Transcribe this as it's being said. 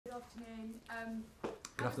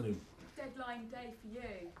Good afternoon. Deadline day for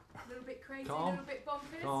you. A little bit crazy, Calm. a little bit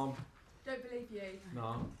bonkers. Calm. Don't believe you.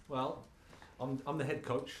 No. Well, I'm the head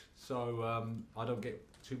coach, so I don't get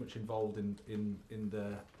too much involved in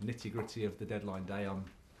the nitty gritty of the deadline day.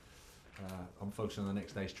 I'm focusing on the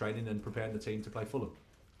next day's training and preparing the team to play Fulham.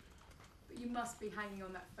 But you must be hanging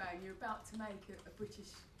on that phone. You're about to make a British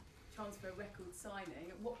transfer record signing.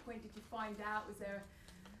 At what point did you find out? Was there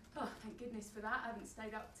thank goodness for that. I haven't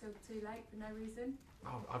stayed up till too late for no reason.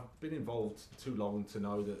 I've been involved too long to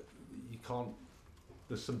know that you can't.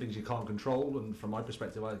 There's some things you can't control, and from my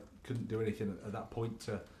perspective, I couldn't do anything at that point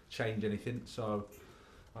to change anything. So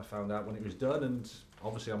I found out when it was done, and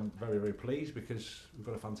obviously I'm very, very pleased because we've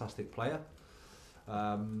got a fantastic player,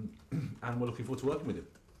 and we're looking forward to working with him.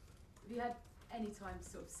 Have you had any time to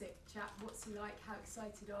sort of sit, chat? What's he like? How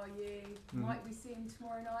excited are you? Might we see him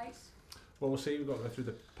tomorrow night? Well, we'll see. We've got to go through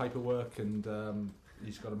the paperwork, and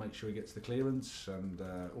he's got to make sure he gets the clearance and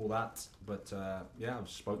all that. But yeah, I've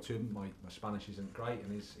spoke to him. My Spanish isn't great,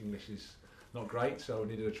 and his English is not great, so we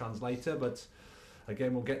needed a translator. But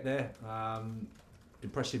again, we'll get there.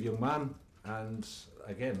 Impressive young man, and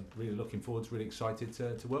again, really looking forward to, really excited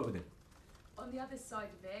to work with him. On the other side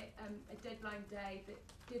of it, a deadline day that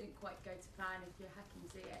didn't quite go to plan if you're Hakim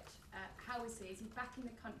Ziyech. How is he? Is he back in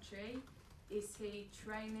the country? Is he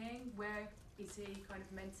training? Where is he kind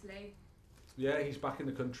of mentally? Yeah, he's back in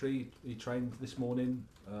the country. He trained this morning.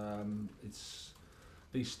 It's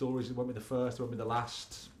these stories. It won't be the first. It won't be the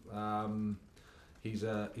last. He's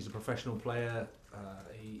a professional player.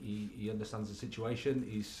 He understands the situation.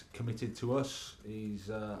 He's committed to us. He's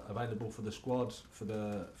available for the squad for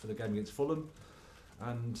the game against Fulham,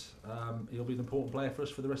 and he'll be an important player for us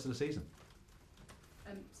for the rest of the season.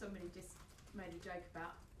 Somebody just made a joke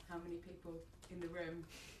about how many people in the room,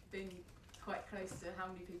 being quite close to how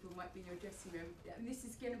many people might be in your dressing room. And this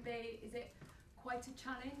is going to be, is it quite a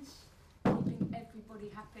challenge, keeping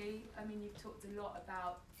everybody happy? I mean, you've talked a lot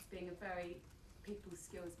about being people's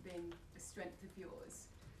skills being a strength of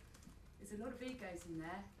yours. There's a lot of egos in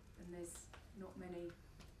there, and there's not many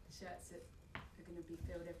shirts that are going to be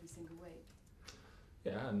filled every single week.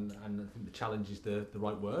 Yeah, and I think the challenge is the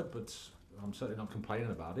right word, but I'm certainly not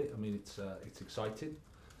complaining about it. I mean, it's exciting.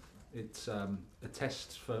 It's a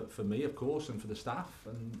test for me, of course, and for the staff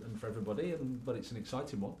and for everybody. But it's an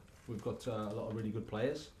exciting one. We've got a lot of really good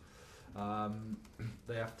players.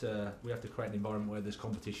 We have to create an environment where there's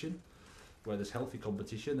competition, where there's healthy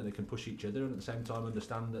competition, and they can push each other, and at the same time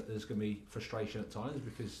understand that there's going to be frustration at times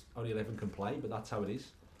because only 11 can play. But that's how it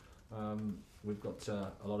is. We've got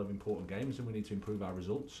a lot of important games, and we need to improve our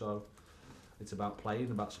results. So it's about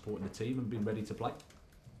playing, about supporting the team, and being ready to play.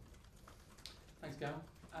 Thanks, Gal.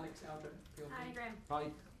 Alex, Albert, Hi, Graham. Hi.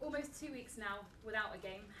 Almost 2 weeks now without a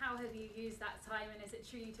game. How have you used that time, and is it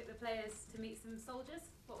true you took the players to meet some soldiers?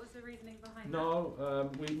 What was the reasoning behind that? No,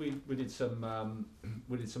 we did some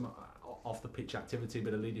off the pitch activity, a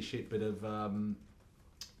bit of leadership,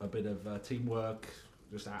 a bit of teamwork,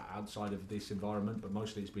 just outside of this environment. But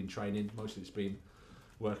mostly it's been training. Mostly it's been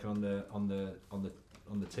working on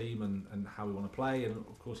the team and how we want to play, and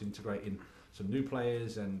of course integrating some new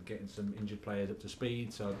players and getting some injured players up to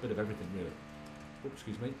speed. So a bit of everything, really. Oops,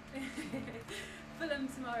 excuse me. Fulham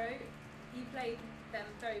tomorrow. You played them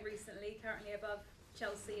very recently, currently above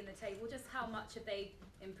Chelsea in the table. Just how much have they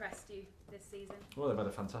impressed you this season? Well, they've had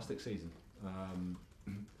a fantastic season.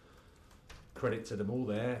 Credit to them all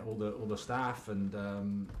there, all the staff and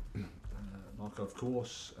Marco, of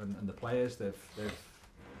course, and the players. They've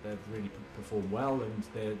really performed well, and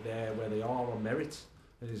they're there where they are on merit.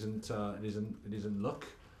 It isn't luck.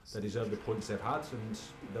 They deserve the points they've had, and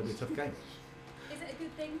they'll be a tough game. Is it a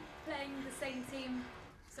good thing playing the same team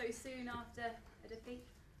so soon after a defeat?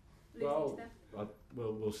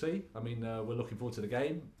 We'll see. I mean, we're looking forward to the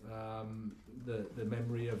game. The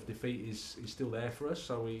memory of defeat is still there for us,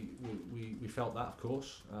 so we felt that, of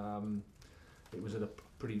course. It was at a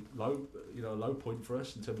pretty low point for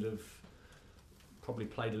us in terms of probably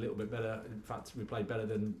played a little bit better. In fact, we played better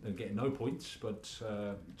than getting no points. But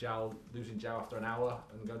losing Jow after an hour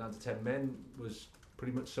and going down to 10 men was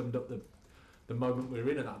pretty much summed up the moment we were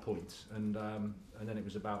in at that point. And then it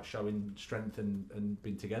was about showing strength and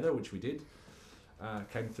being together, which we did.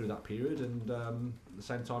 Came through that period, and at the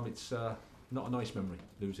same time, it's not a nice memory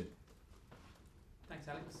losing. Thanks,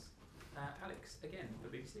 Alex. Alex again for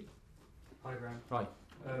BBC. Hi, Graham. Hi.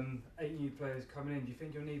 8 new players coming in. Do you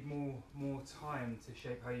think you'll need more time to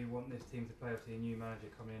shape how you want this team to play? Obviously, a new manager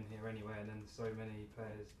coming in here anyway, and then so many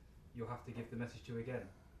players, you'll have to give the message to again.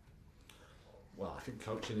 Well, I think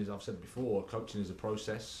coaching is, I've said before, coaching is a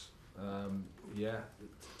process. Yeah,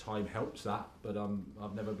 time helps that, but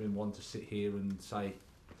I've never been one to sit here and say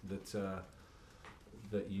that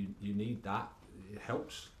that you need that. It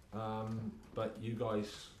helps, but you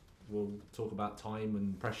guys will talk about time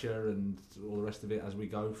and pressure and all the rest of it as we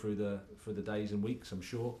go through the days and weeks, I'm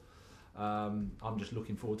sure. I'm just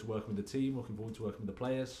looking forward to working with the team, looking forward to working with the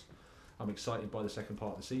players. I'm excited by the second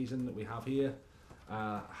part of the season that we have here.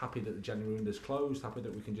 Happy that the January window's closed, happy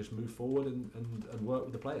that we can just move forward and work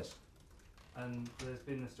with the players. And there's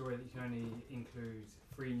been a story that you can only include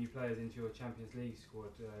 3 new players into your Champions League squad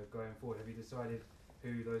going forward. Have you decided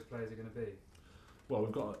who those players are going to be?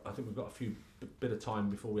 Well, I think we've got a few bit of time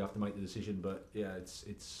before we have to make the decision, but yeah,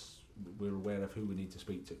 we're aware of who we need to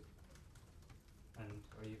speak to. And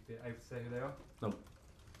are you able to say who they are? No.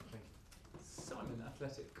 Thank you. Simon,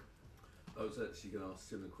 Athletic. I was actually going to ask a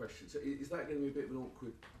similar question. So is that going to be a bit of an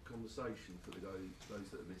awkward conversation for those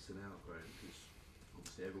that are missing out, Graham? Because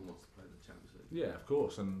obviously everyone wants to play the Champions League. Yeah, of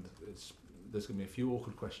course, and there's going to be a few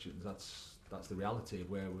awkward questions. That's the reality of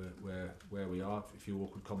where we are. A few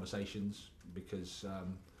awkward conversations because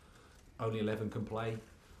only 11 can play,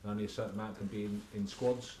 and only a certain amount can be in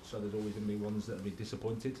squads. So there's always going to be ones that will be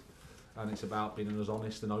disappointed, and it's about being as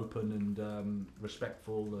honest and open and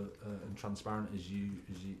respectful and transparent as you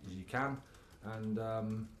can, and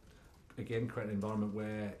again create an environment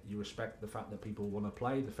where you respect the fact that people want to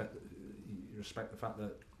play, the fact that you respect the fact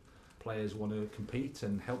that players want to compete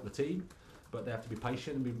and help the team, but they have to be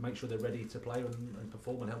patient and make sure they're ready to play and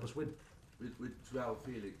perform and help us win. With Joao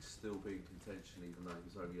Felix still being in contention, even though he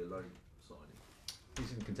was only a loan signing.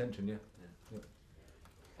 He's in contention, yeah.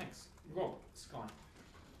 Thanks. Rob, Sky.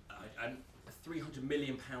 And £300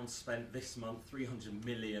 million spent this month, £300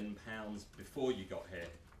 million before you got here.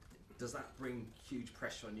 Does that bring huge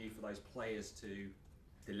pressure on you for those players to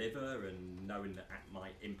deliver, and knowing that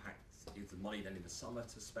might impact the money then in the summer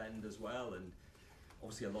to spend as well? And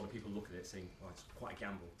obviously a lot of people look at it saying, well, it's quite a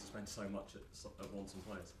gamble to spend so much at once on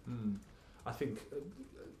players. I think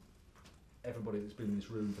everybody that's been in this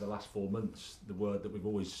room for the last 4 months, the word that we've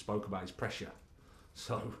always spoke about is pressure.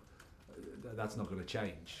 So that's not going to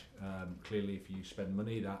change. Clearly, if you spend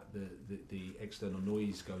money, that the external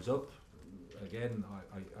noise goes up. Again,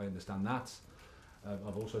 I understand that.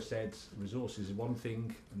 I've also said resources is one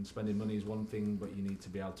thing and spending money is one thing, but you need to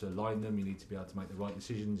be able to align them. You need to be able to make the right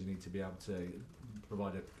decisions. You need to be able to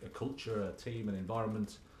provide a culture, a team, an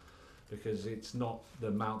environment, because it's not the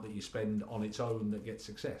amount that you spend on its own that gets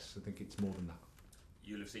success. I think it's more than that.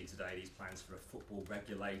 You'll have seen today these plans for a football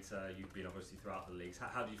regulator. You've been obviously throughout the leagues.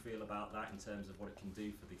 How do you feel about that in terms of what it can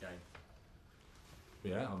do for the game?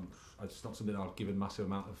 Yeah, it's not something I've given massive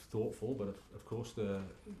amount of thought for, but of course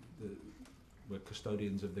we're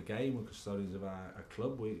custodians of the game. We're custodians of our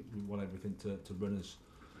club. We want everything to run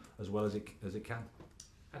as well as it can.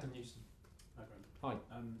 Adam Newson. Hi, Graham.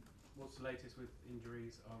 Hi. What's the latest with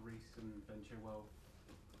injuries? Are Reece and Ben Chilwell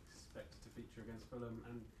expected to feature against Fulham?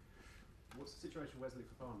 And what's the situation with Wesley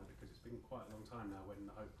Fofana? Because it's been quite a long time now, when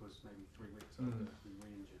the hope was maybe 3 weeks after being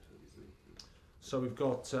re-injured. So we've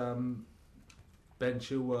got Ben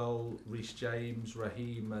Chilwell, Reece James,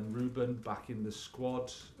 Raheem and Ruben back in the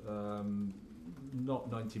squad.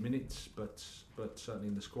 Not 90 minutes, but certainly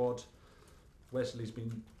in the squad. Wesley's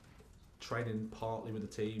been training partly with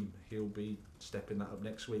the team. He'll be stepping that up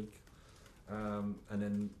next week. And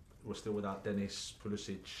then we're still without Dennis,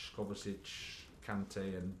 Pulisic, Kovacic,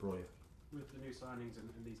 Kanté and Breuer. With the new signings and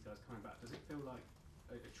these guys coming back, does it feel like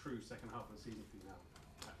a true second half of the season for you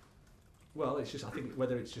now? Well, it's just, I think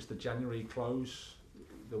whether it's just the January close,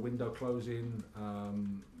 the window closing,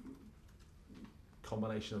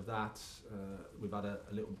 combination of that, we've had a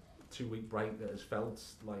little 2-week break that has felt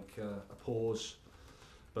like a pause,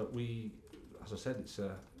 but as I said, it's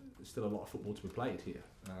still a lot of football to be played here,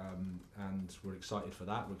 and we're excited for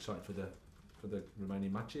that. We're excited for the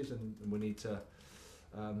remaining matches, and we need to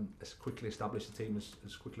as quickly establish the team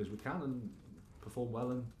as quickly as we can and perform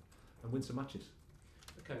well and win some matches.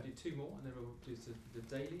 Okay, we'll do 2 more and then we'll do the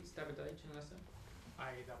dailies. David H and Leicester.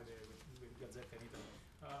 Hi, David with Gazzetta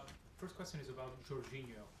Italy. First question is about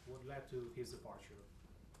Jorginho. What led to his departure?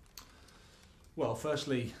 Well,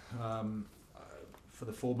 firstly, for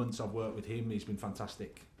the 4 months I've worked with him, he's been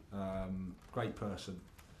fantastic. Great person.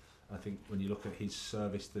 I think when you look at his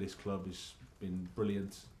service to this club, has been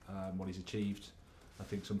brilliant. What he's achieved. I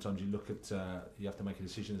think sometimes you look at you have to make a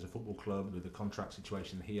decision as a football club with the contract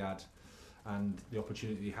situation he had, and the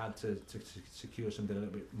opportunity he had to secure something a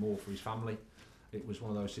little bit more for his family. It was one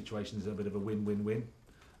of those situations, a bit of a win-win-win,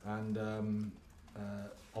 and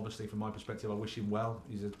obviously from my perspective I wish him well.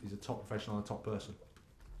 He's a top professional and a top person.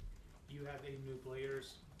 You had 8 new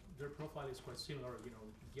players their profile is quite similar. You know,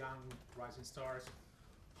 young rising stars.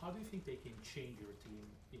 How do you think they can change your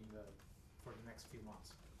team for the next few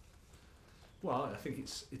months? Well, I think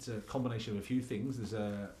it's a combination of a few things. There's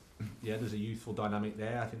a youthful dynamic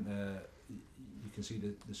there. I think you can see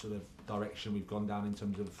the sort of direction we've gone down in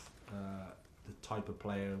terms of the type of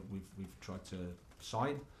player we've tried to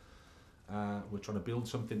sign. We're trying to build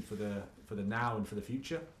something for the now and for the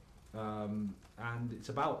future, and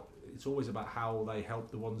it's always about how they help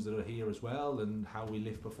the ones that are here as well, and how we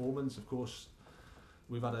lift performance. Of course,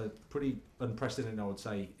 we've had a pretty unprecedented, I would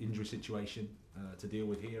say, injury situation to deal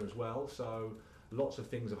with here as well. So lots of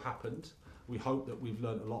things have happened. We hope that we've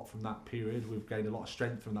learned a lot from that period. We've gained a lot of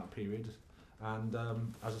strength from that period, and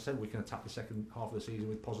as I said, we can attack the second half of the season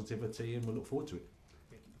with positivity, and we'll look forward to it.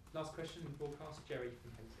 Thank you. Last question, broadcast, Jerry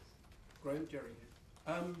from Pegasus. Graham, Jerry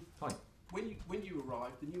here. Hi. When you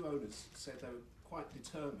arrived, the new owners said they were quite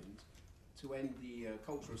determined to end the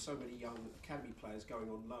culture of so many young academy players going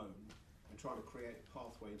on loan and trying to create a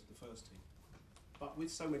pathway into the first team. But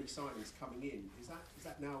with so many signings coming in, is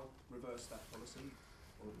that now reversed that policy,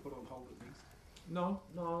 or put on hold at least? No,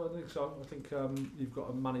 I don't think so. I think you've got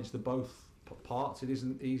to manage the both parts. It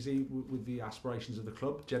isn't easy with the aspirations of the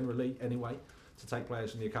club, generally anyway, to take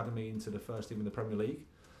players from the academy into the first team in the Premier League.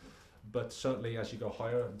 But certainly as you go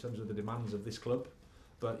higher in terms of the demands of this club.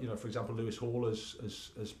 But, you know, for example, Lewis Hall has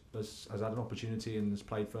had an opportunity and has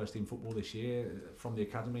played first team football this year from the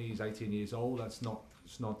academy. He's 18 years old. It's not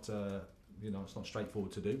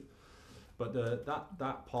straightforward to do. But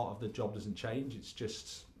that part of the job doesn't change. It's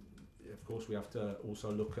just, of course, we have to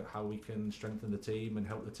also look at how we can strengthen the team and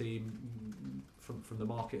help the team from the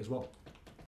market as well.